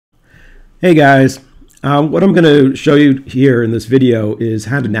Hey guys, what I'm going to show you here in this video is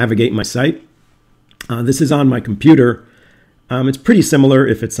how to navigate my site. This is on my computer. It's pretty similar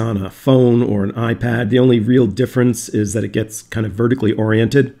if it's on a phone or an iPad. The only real difference is that it gets kind of vertically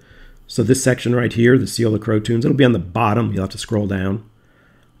oriented. So this section right here, the See All the Crow Tunes, it'll be on the bottom. You'll have to scroll down.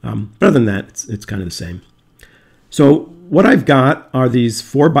 But other than that, it's kind of the same. So what I've got are these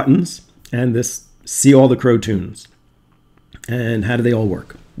 4 buttons and this See All the Crow Tunes. And how do they all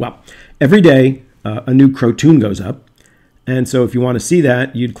work? Well, every day a new Crow tune goes up. And so if you want to see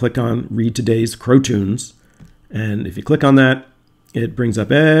that, you'd click on Read Today's Crow Tunes. And if you click on that, it brings up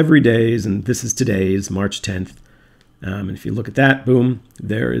every day's, and this is today's, March 10th. And if you look at that, boom,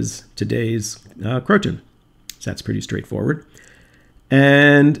 there is today's Crow tune. So that's pretty straightforward.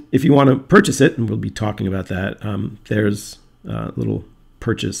 And if you want to purchase it, and we'll be talking about that, there's a little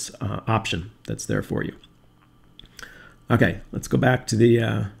purchase option that's there for you. Okay, let's go back to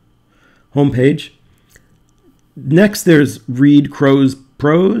the home page. Next, there's Read Crow's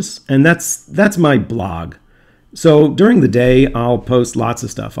Prose, and that's my blog. So during the day, I'll post lots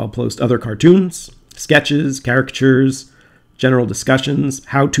of stuff. I'll post other cartoons, sketches, caricatures, general discussions,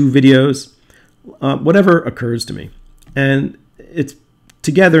 how-to videos, whatever occurs to me. And it's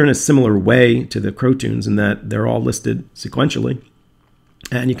together in a similar way to the Crow Tunes in that they're all listed sequentially.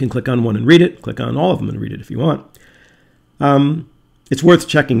 And you can click on one and read it, click on all of them and read it if you want. It's worth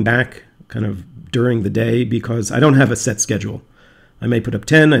checking back kind of during the day because I don't have a set schedule. I may put up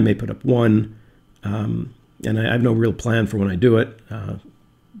 10, I may put up 1, and I have no real plan for when I do it.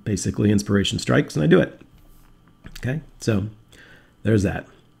 Basically, inspiration strikes and I do it. Okay, so there's that.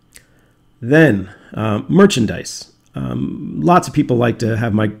 Then merchandise. Lots of people like to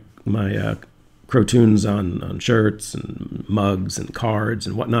have my Crow Tunes on shirts and mugs and cards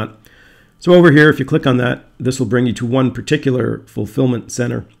and whatnot. So over here, if you click on that, this will bring you to one particular fulfillment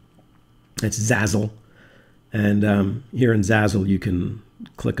center. It's Zazzle. And here in Zazzle, you can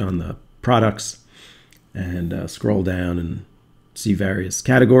click on the products and scroll down and see various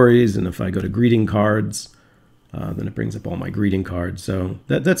categories. And if I go to greeting cards, then it brings up all my greeting cards. So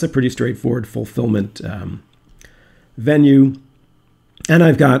that's a pretty straightforward fulfillment venue. And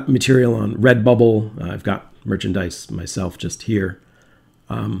I've got material on Redbubble. I've got merchandise myself just here.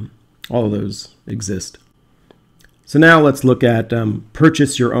 All of those exist. So now let's look at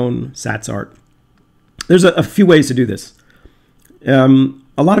purchase your own Sats art. There's a few ways to do this.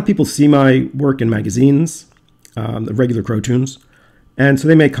 A lot of people see my work in magazines, the regular Crow Tunes, and so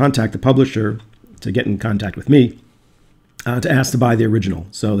they may contact the publisher to get in contact with me to ask to buy the original.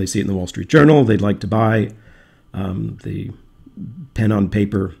 So they see it in the Wall Street Journal. They'd like to buy the pen on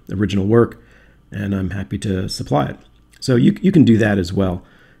paper original work, and I'm happy to supply it. So you can do that as well.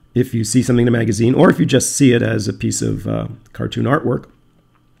 If you see something in a magazine, or if you just see it as a piece of cartoon artwork,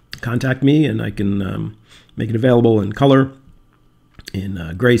 contact me and I can make it available in color, in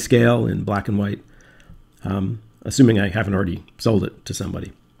grayscale, in black and white, assuming I haven't already sold it to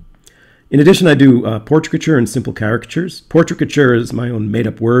somebody. In addition, I do portraiture and simple caricatures. Portraiture is my own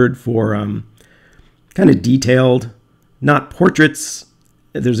made-up word for kind of detailed, not portraits.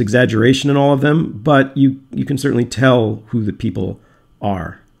 There's exaggeration in all of them, but you can certainly tell who the people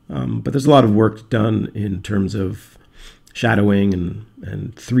are. But there's a lot of work done in terms of shadowing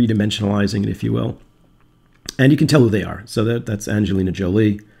and three-dimensionalizing it, if you will. And you can tell who they are. So that's Angelina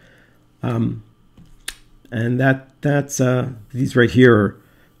Jolie. And that's these right here are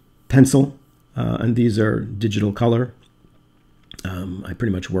pencil, and these are digital color. I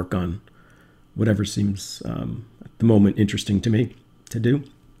pretty much work on whatever seems at the moment interesting to me to do.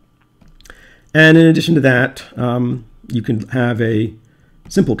 And in addition to that, you can have a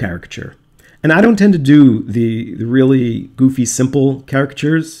simple caricature. And I don't tend to do the really goofy, simple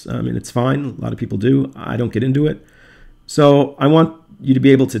caricatures. I mean, it's fine. A lot of people do. I don't get into it. So I want you to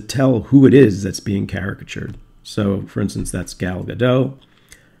be able to tell who it is that's being caricatured. So, for instance, that's Gal Gadot.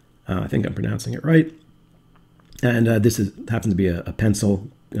 I think I'm pronouncing it right. And this happens to be a pencil,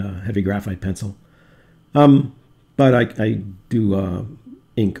 heavy graphite pencil. But I do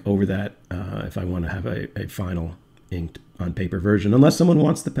ink over that if I want to have a final inked on paper version, unless someone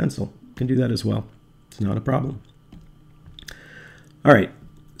wants the pencil. You can do that as well. It's not a problem. All right,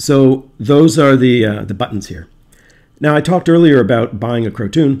 so those are the buttons here. Now, I talked earlier about buying a Crow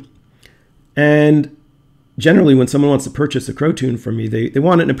tune, and generally when someone wants to purchase a Crow tune from me, they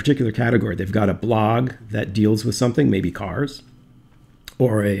want it in a particular category. They've got a blog that deals with something, maybe cars,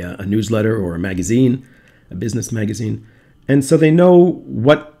 or a newsletter or a magazine, a business magazine, and so they know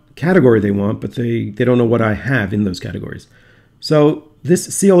what category they want, but they don't know what I have in those categories. So this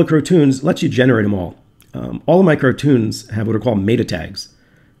See All the Crow Tunes lets you generate them all. All of my Crow Tunes have what are called meta tags.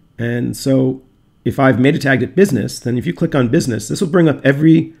 And so if I've meta tagged it business, then if you click on business, this will bring up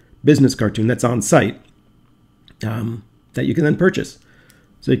every business cartoon that's on site that you can then purchase.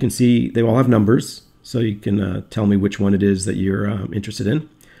 So you can see they all have numbers, so you can tell me which one it is that you're interested in.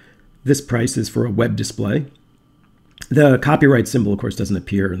 This price is for a web display. The copyright symbol, of course, doesn't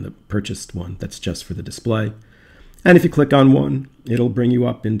appear in the purchased one. That's just for the display. And if you click on one, it'll bring you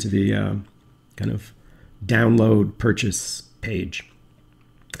up into the kind of download purchase page.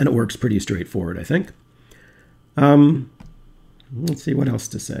 And it works pretty straightforward, I think. Let's see what else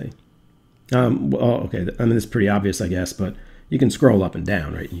to say. Well, okay, I mean, it's pretty obvious, I guess, but you can scroll up and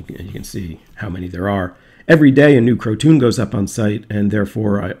down, right? You can see how many there are. Every day a new Crowtoon goes up on site, and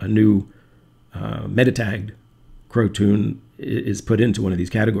therefore a new meta-tagged Crowtoon is put into one of these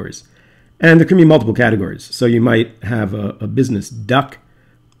categories. And there can be multiple categories. So you might have a business duck,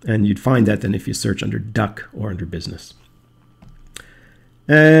 and you'd find that then if you search under duck or under business.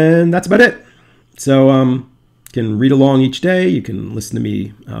 And that's about it. So you can read along each day. You can listen to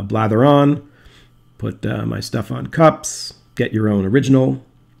me blather on, put my stuff on cups, get your own original.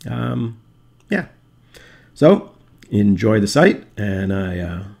 Yeah. So enjoy the site, and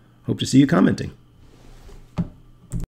I hope to see you commenting.